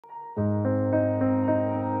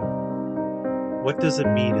What does it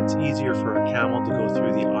mean it's easier for a camel to go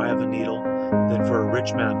through the eye of a needle than for a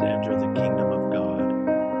rich man to enter the kingdom of God?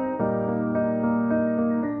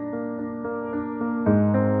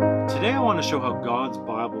 Today I want to show how God's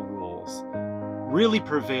Bible rules really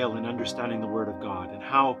prevail in understanding the Word of God, and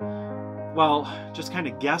how, well, just kind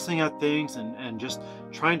of guessing at things and just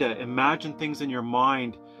trying to imagine things in your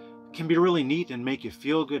mind can be really neat and make you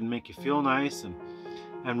feel good and make you feel nice,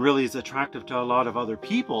 and really is attractive to a lot of other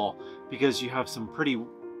people because you have some pretty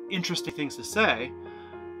interesting things to say.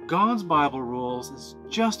 God's Bible rules is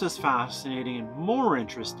just as fascinating and more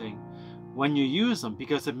interesting when you use them,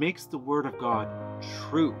 because it makes the Word of God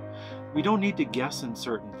true. We don't need to guess in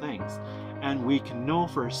certain things, and we can know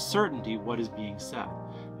for certainty what is being said.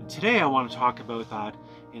 And today I want to talk about that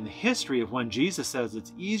in the history of when Jesus says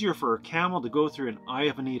it's easier for a camel to go through an eye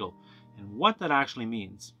of a needle, and what that actually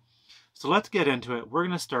means. So let's get into it. We're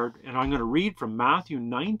going to start, and I'm going to read from Matthew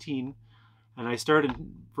 19, and I start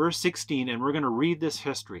in verse 16, and we're going to read this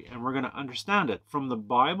history, and we're going to understand it from the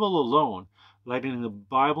Bible alone, letting the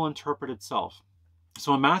Bible interpret itself.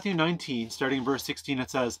 So in Matthew 19, starting in verse 16,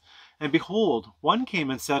 it says, "And behold, one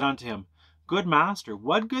came and said unto him, Good master,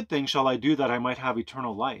 what good thing shall I do that I might have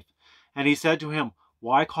eternal life? And he said to him,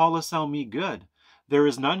 Why callest thou me good? There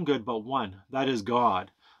is none good but one, that is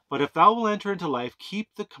God. But if thou wilt enter into life, keep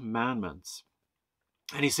the commandments.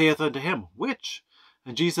 And he saith unto him, Which?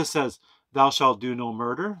 And Jesus says, Thou shalt do no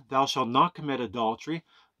murder, thou shalt not commit adultery,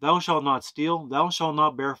 thou shalt not steal, thou shalt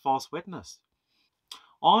not bear false witness.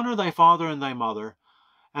 Honor thy father and thy mother,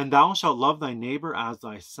 and thou shalt love thy neighbor as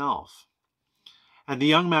thyself. And the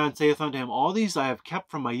young man saith unto him, All these I have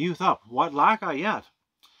kept from my youth up, what lack I yet?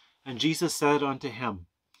 And Jesus said unto him,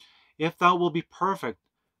 If thou wilt be perfect,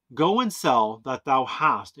 go and sell that thou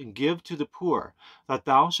hast, and give to the poor, that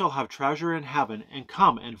thou shalt have treasure in heaven, and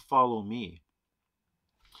come and follow me.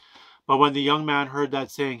 But when the young man heard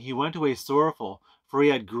that saying, he went away sorrowful, for he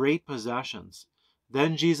had great possessions.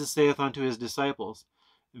 Then Jesus saith unto his disciples,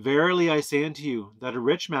 Verily I say unto you, that a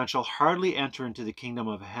rich man shall hardly enter into the kingdom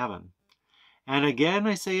of heaven. And again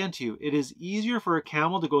I say unto you, it is easier for a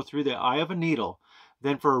camel to go through the eye of a needle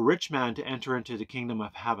than for a rich man to enter into the kingdom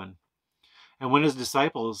of heaven. And when his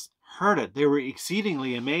disciples heard it, they were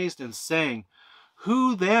exceedingly amazed, and saying,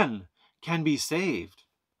 Who then can be saved?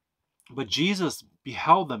 But Jesus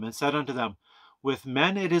beheld them and said unto them, With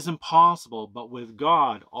men it is impossible, but with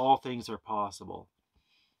God all things are possible.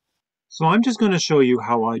 So I'm just going to show you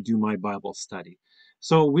how I do my Bible study.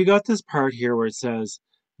 So we got this part here where it says,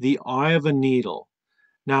 the eye of a needle.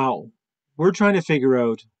 Now, we're trying to figure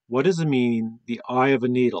out, what does it mean, the eye of a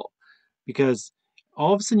needle? Because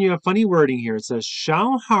all of a sudden you have funny wording here. It says,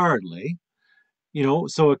 shall hardly,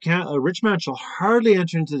 so a rich man shall hardly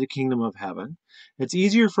enter into the kingdom of heaven. It's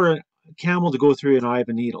easier for a camel to go through an eye of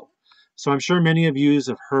a needle. So I'm sure many of you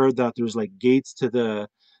have heard that there's like gates to the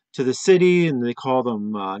city, and they call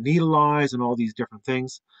them needle eyes and all these different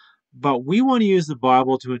things. But we want to use the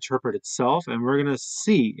Bible to interpret itself, and we're going to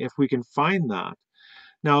see if we can find that.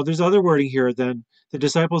 Now, there's other wording here. Then the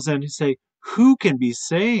disciples then say, who can be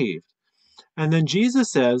saved? And then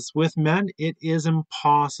Jesus says, with men it is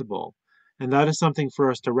impossible. And that is something for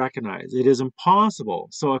us to recognize. It is impossible.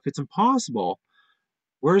 So if it's impossible,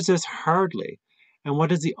 where is this hardly? And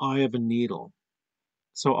what is the eye of a needle?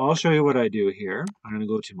 So I'll show you what I do here. I'm going to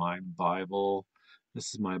go to my Bible.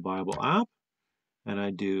 This is my Bible app. And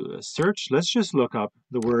I do a search. Let's just look up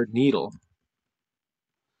the word needle.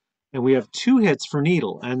 And we have 2 hits for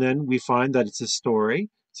needle. And then we find that it's a story.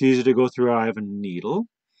 It's easier to go through eye of a needle.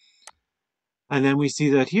 And then we see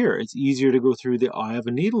that here, it's easier to go through the eye of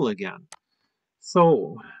a needle again.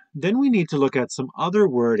 So then we need to look at some other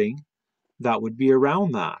wording that would be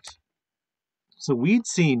around that. So we'd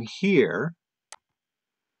seen here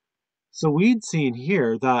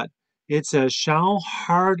that it says, shall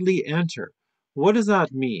hardly enter. What does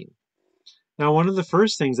that mean? Now, one of the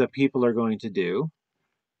first things that people are going to do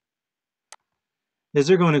is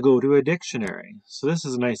they're going to go to a dictionary. So this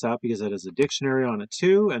is a nice app because it has a dictionary on it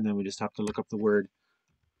too, and then we just have to look up the word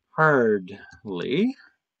hardly.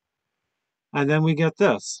 And then we get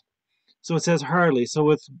this. So it says hardly. So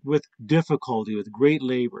with difficulty, with great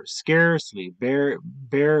labor, scarcely,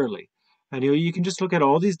 barely. And you can just look at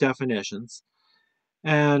all these definitions,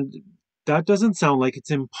 and that doesn't sound like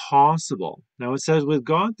it's impossible. Now it says with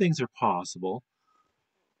God things are possible.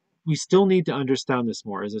 We still need to understand this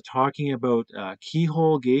more. Is it talking about a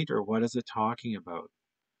keyhole gate, or what is it talking about?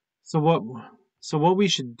 So what we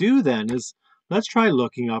should do then is, let's try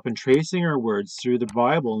looking up and tracing our words through the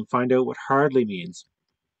Bible and find out what hardly means.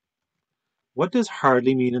 What does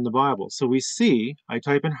hardly mean in the Bible? So we see, I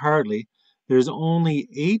type in hardly, There's only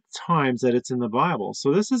 8 times that it's in the Bible.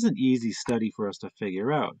 So this is an easy study for us to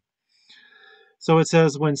figure out. So it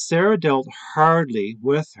says, when Sarah dealt hardly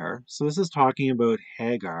with her, so this is talking about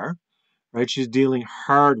Hagar, right? She's dealing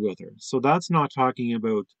hard with her. So that's not talking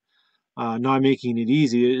about not making it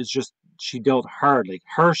easy. It's just she dealt hardly,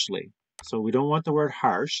 harshly. So we don't want the word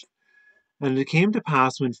harsh. And it came to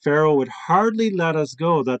pass when Pharaoh would hardly let us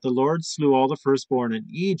go that the Lord slew all the firstborn in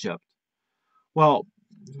Egypt. Well,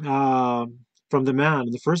 uh, from the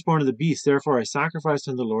man, the firstborn of the beast, therefore I sacrificed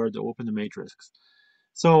unto the Lord to open the matrix.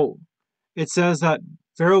 So it says that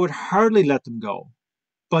Pharaoh would hardly let them go,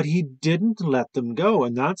 but he didn't let them go,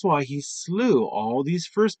 and that's why he slew all these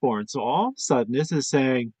firstborn. So all of a sudden, this is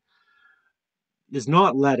saying, is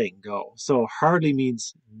not letting go. So hardly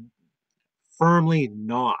means firmly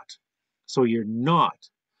not. So you're not.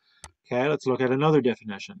 Okay, let's look at another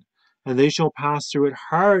definition. And they shall pass through it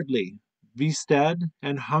hardly, be stead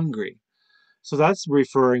and hungry. So that's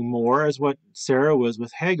referring more as what Sarah was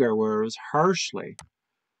with Hagar, where it was harshly.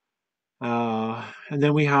 And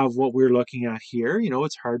then we have what we're looking at here. You know,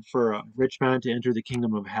 it's hard for a rich man to enter the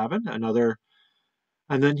kingdom of heaven.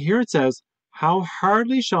 And then here it says, how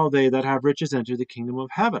hardly shall they that have riches enter the kingdom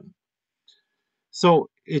of heaven? So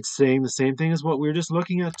it's saying the same thing as what we were just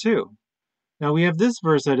looking at too. Now we have this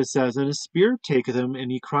verse that it says, and his spirit taketh him,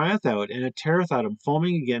 and he crieth out, and it teareth at him,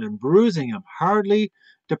 foaming again, and bruising him, hardly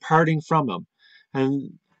departing from him.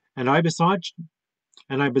 And I besought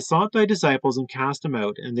thy disciples, and cast him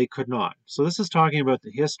out, and they could not. So this is talking about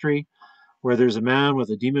the history where there's a man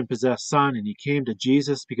with a demon-possessed son, and he came to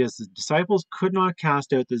Jesus because the disciples could not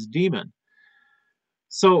cast out this demon.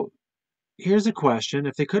 So here's a question.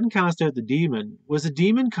 If they couldn't cast out the demon, was the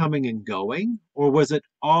demon coming and going, or was it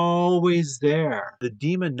always there? The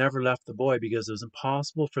demon never left the boy because it was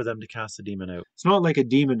impossible for them to cast the demon out. It's not like a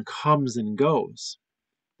demon comes and goes.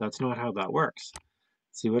 That's not how that works.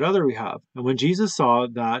 Let's see what other we have. And when Jesus saw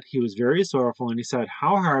that, he was very sorrowful, and he said,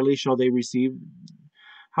 how hardly shall they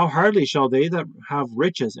that have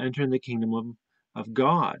riches enter in the kingdom of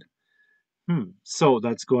God? So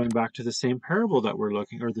that's going back to the same parable that we're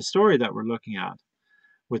looking, or the story that we're looking at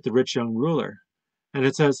with the rich young ruler. And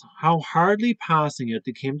it says, how hardly passing it,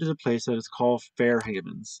 they came to the place that is called Fair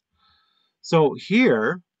Havens. So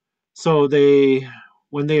here,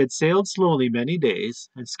 when they had sailed slowly many days,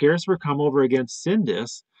 and scarce were come over against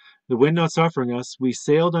Sindus, the wind not suffering us, we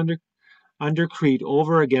sailed under Crete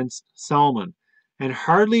over against Salmon, and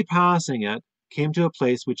hardly passing it, came to a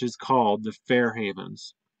place which is called the Fair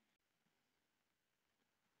Havens.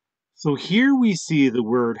 So here we see the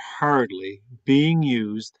word hardly being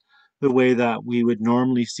used the way that we would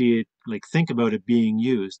normally see it, like think about it being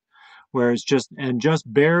used, whereas just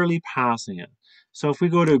barely passing it. So if we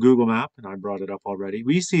go to a Google map, and I brought it up already,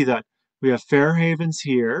 we see that we have Fair Havens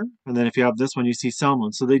here, and then if you have this one, you see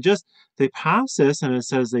Selmon. So they pass this, and it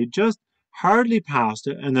says they just hardly passed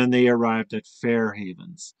it, and then they arrived at Fair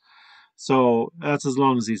Havens. So that's as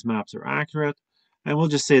long as these maps are accurate, and we'll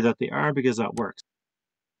just say that they are because that works.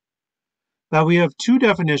 Now we have two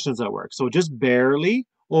definitions that work. So just barely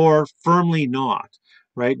or firmly not,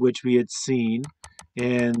 right? Which we had seen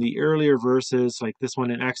in the earlier verses, like this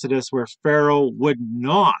one in Exodus, where Pharaoh would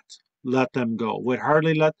not let them go, would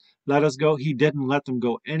hardly let us go. He didn't let them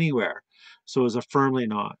go anywhere. So it was a firmly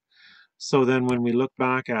not. So then when we look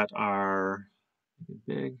back at our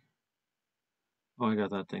big, oh, I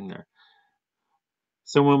got that thing there.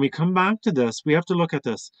 So when we come back to this, we have to look at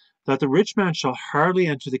this, that the rich man shall hardly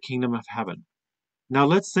enter the kingdom of heaven. Now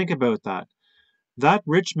let's think about that. That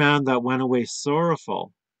rich man that went away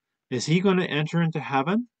sorrowful, is he going to enter into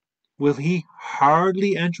heaven? Will he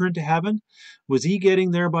hardly enter into heaven? Was he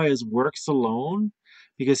getting there by his works alone?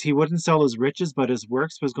 Because he wouldn't sell his riches, but his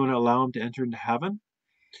works was going to allow him to enter into heaven?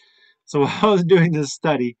 So while I was doing this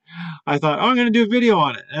study, I thought, oh, I'm going to do a video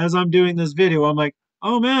on it. As I'm doing this video, I'm like,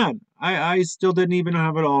 oh man, I still didn't even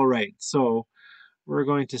have it all right. So we're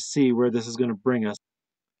going to see where this is going to bring us.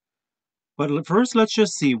 But first, let's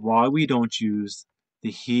just see why we don't use the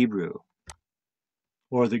Hebrew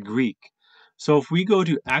or the Greek. So if we go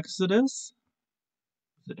to Exodus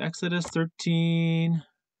 13,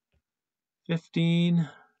 15,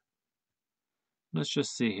 let's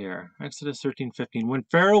just see here. Exodus 13, 15. When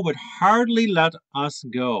Pharaoh would hardly let us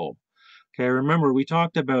go. Okay, remember we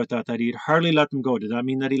talked about that he'd hardly let them go. Did that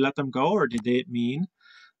mean that he let them go, or did it mean?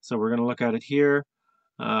 So we're going to look at it here.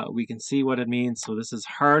 We can see what it means. So this is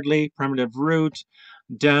hardly, primitive root,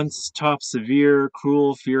 dense, tough, severe,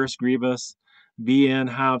 cruel, fierce, grievous, be in,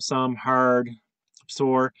 have some, hard,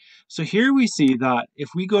 sore. So here we see that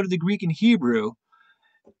if we go to the Greek and Hebrew,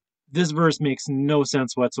 This verse makes no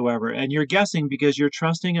sense whatsoever, and you're guessing because you're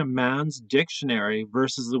trusting a man's dictionary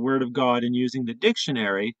versus the word of God and using the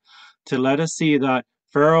dictionary to let us see that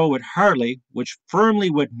Pharaoh would hardly, which firmly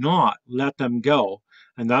would not, let them go.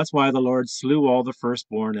 And that's why the Lord slew all the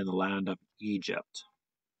firstborn in the land of Egypt.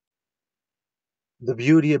 The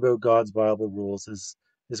beauty about God's Bible rules is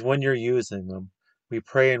when you're using them, we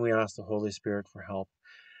pray and we ask the Holy Spirit for help.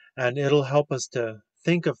 And it'll help us to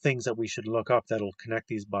think of things that we should look up that'll connect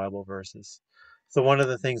these Bible verses. So one of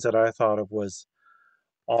the things that I thought of was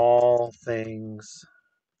all things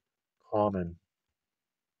common.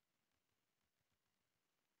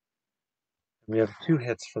 We have two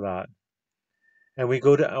hits for that. And we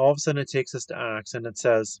go to, all of a sudden it takes us to Acts, and it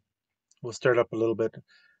says, we'll start up a little bit,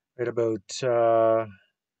 right about,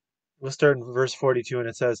 we'll start in verse 42, and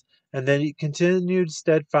it says, "And then he continued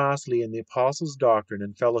steadfastly in the apostles' doctrine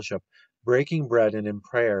and fellowship, breaking bread and in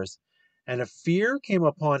prayers. And a fear came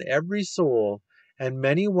upon every soul, and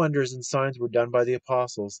many wonders and signs were done by the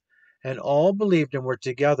apostles. And all believed and were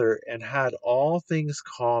together, and had all things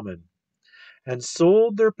common, and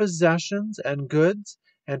sold their possessions and goods,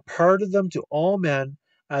 and parted them to all men,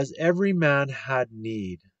 as every man had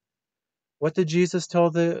need." What did Jesus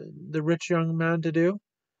tell the rich young man to do?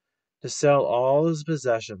 To sell all his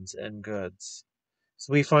possessions and goods.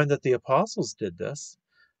 So we find that the apostles did this.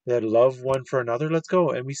 They had love one for another. Let's go,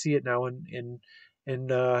 and we see it now in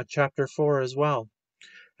chapter 4 as well.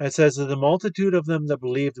 And it says that the multitude of them that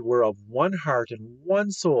believed were of one heart and one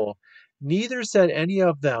soul. Neither said any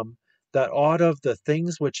of them that aught of the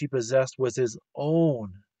things which he possessed was his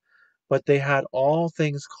own, but they had all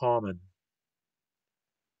things common.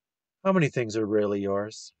 How many things are really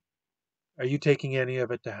yours? Are you taking any of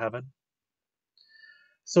it to heaven?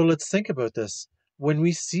 So let's think about this. When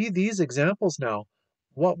we see these examples now,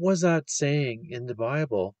 what was that saying in the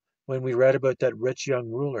Bible when we read about that rich young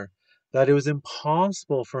ruler? That it was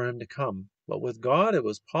impossible for him to come. But with God, it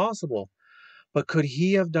was possible. But could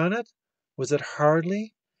he have done it? Was it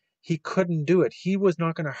hardly? He couldn't do it. He was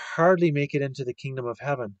not going to hardly make it into the kingdom of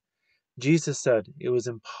heaven. Jesus said it was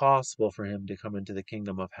impossible for him to come into the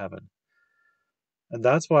kingdom of heaven. And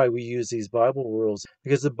that's why we use these Bible rules,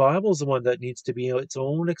 because the Bible is the one that needs to be its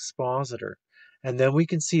own expositor. And then we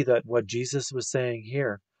can see that what Jesus was saying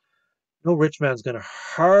here, no rich man's going to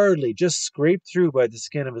hardly just scrape through by the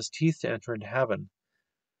skin of his teeth to enter into heaven.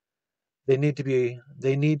 They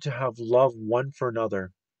need to have love one for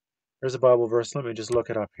another. There's a Bible verse. Let me just look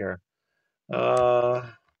it up here.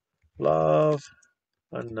 Love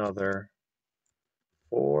another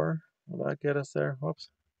for, will that get us there? Whoops.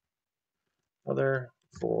 Other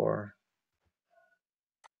for,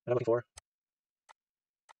 another for.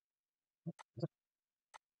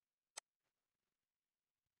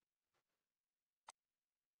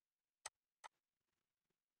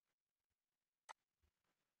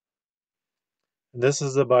 This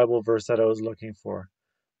is the Bible verse that I was looking for.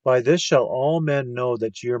 "By this shall all men know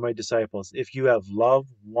that you are my disciples, if you have love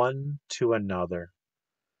one to another."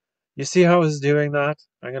 You see how I was doing that?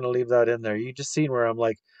 I'm going to leave that in there. You just seen where I'm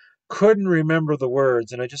like, couldn't remember the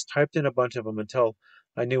words, and I just typed in a bunch of them until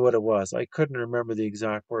I knew what it was. I couldn't remember the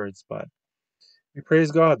exact words, but we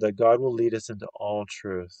praise God that God will lead us into all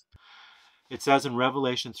truth. It says in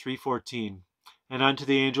Revelation 3:14, "And unto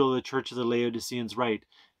the angel of the church of the Laodiceans write,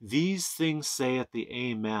 These things saith the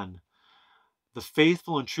Amen, the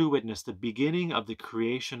faithful and true witness, the beginning of the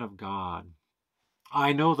creation of God.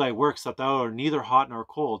 I know thy works, that thou art neither hot nor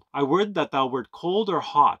cold. I would that thou wert cold or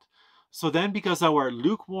hot. So then, because thou art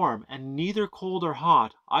lukewarm, and neither cold or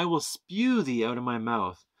hot, I will spew thee out of my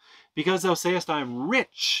mouth. Because thou sayest, I am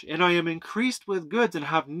rich, and I am increased with goods, and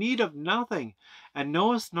have need of nothing, and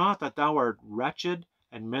knowest not that thou art wretched,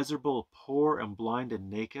 and miserable, poor, and blind, and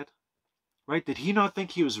naked." Right? Did he not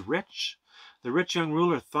think he was rich? The rich young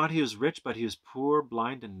ruler thought he was rich, but he was poor,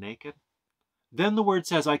 blind, and naked. Then the word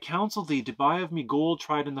says, "I counsel thee to buy of me gold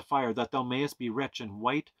tried in the fire, that thou mayest be rich, and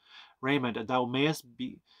white raiment, and thou mayest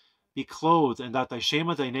be clothed, and that the shame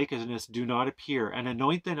of thy nakedness do not appear, and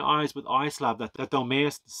anoint thine eyes with eye salve, that thou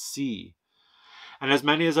mayest see. And as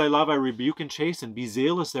many as I love I rebuke and chasten. Be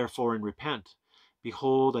zealous therefore and repent.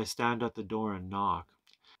 Behold, I stand at the door and knock.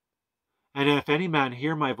 And if any man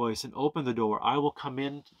hear my voice and open the door, I will come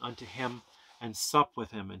in unto him, and sup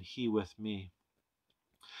with him, and he with me.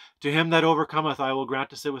 To him that overcometh I will grant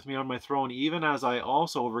to sit with me on my throne, even as I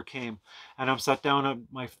also overcame, and am set down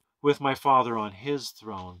with my Father on his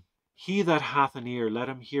throne. He that hath an ear, let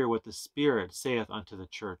him hear what the Spirit saith unto the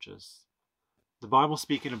churches." The Bible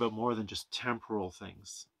speaking about more than just temporal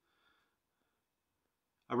things.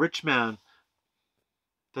 A rich man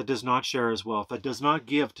that does not share his wealth, that does not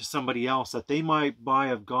give to somebody else, that they might buy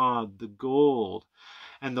of God the gold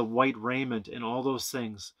and the white raiment and all those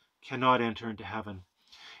things, cannot enter into heaven.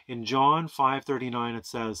 In John 5:39 it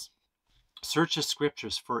says, "Search the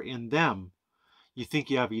scriptures, for in them you think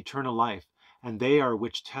you have eternal life, and they are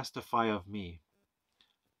which testify of me."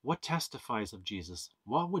 What testifies of Jesus?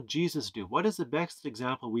 What would Jesus do? What is the best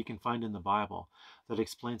example we can find in the Bible that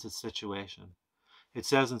explains his situation? It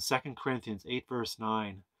says in 2 Corinthians 8 verse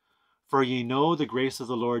 9, "For ye know the grace of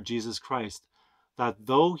the Lord Jesus Christ, that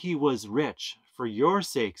though he was rich, for your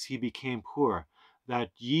sakes he became poor,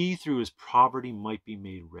 that ye through his poverty might be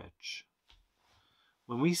made rich."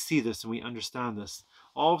 When we see this and we understand this,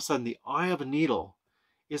 all of a sudden the eye of a needle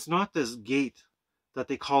is not this gate that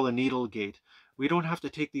they call a needle gate. We don't have to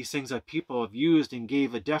take these things that people have used and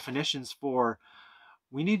gave definitions for.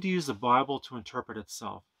 We need to use the Bible to interpret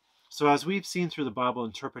itself. So as we've seen through the Bible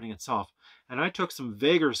interpreting itself, and I took some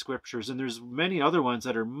vaguer scriptures, and there's many other ones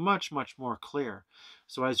that are much, much more clear.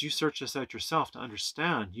 So as you search this out yourself to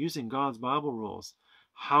understand, using God's Bible rules,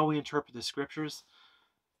 how we interpret the scriptures,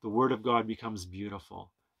 the Word of God becomes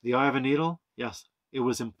beautiful. The eye of a needle? Yes, it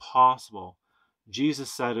was impossible.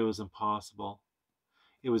 Jesus said it was impossible.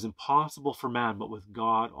 It was impossible for man, but with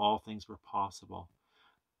God all things were possible.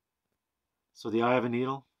 So the eye of a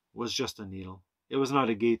needle was just a needle. It was not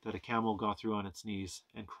a gate that a camel got through on its knees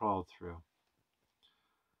and crawled through.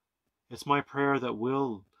 It's my prayer that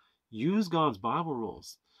we'll use God's Bible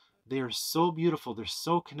rules. They are so beautiful, they're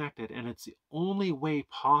so connected, and it's the only way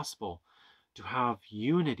possible to have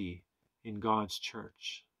unity in God's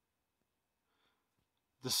church.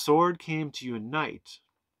 The sword came to unite,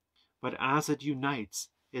 but as it unites,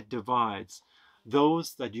 it divides.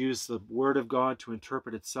 Those that use the Word of God to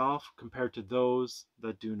interpret itself compared to those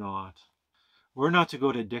that do not. We're not to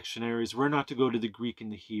go to dictionaries. We're not to go to the Greek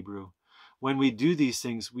and the Hebrew. When we do these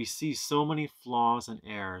things, we see so many flaws and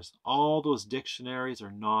errors. All those dictionaries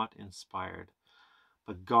are not inspired,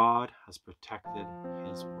 but God has protected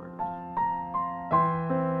his Word.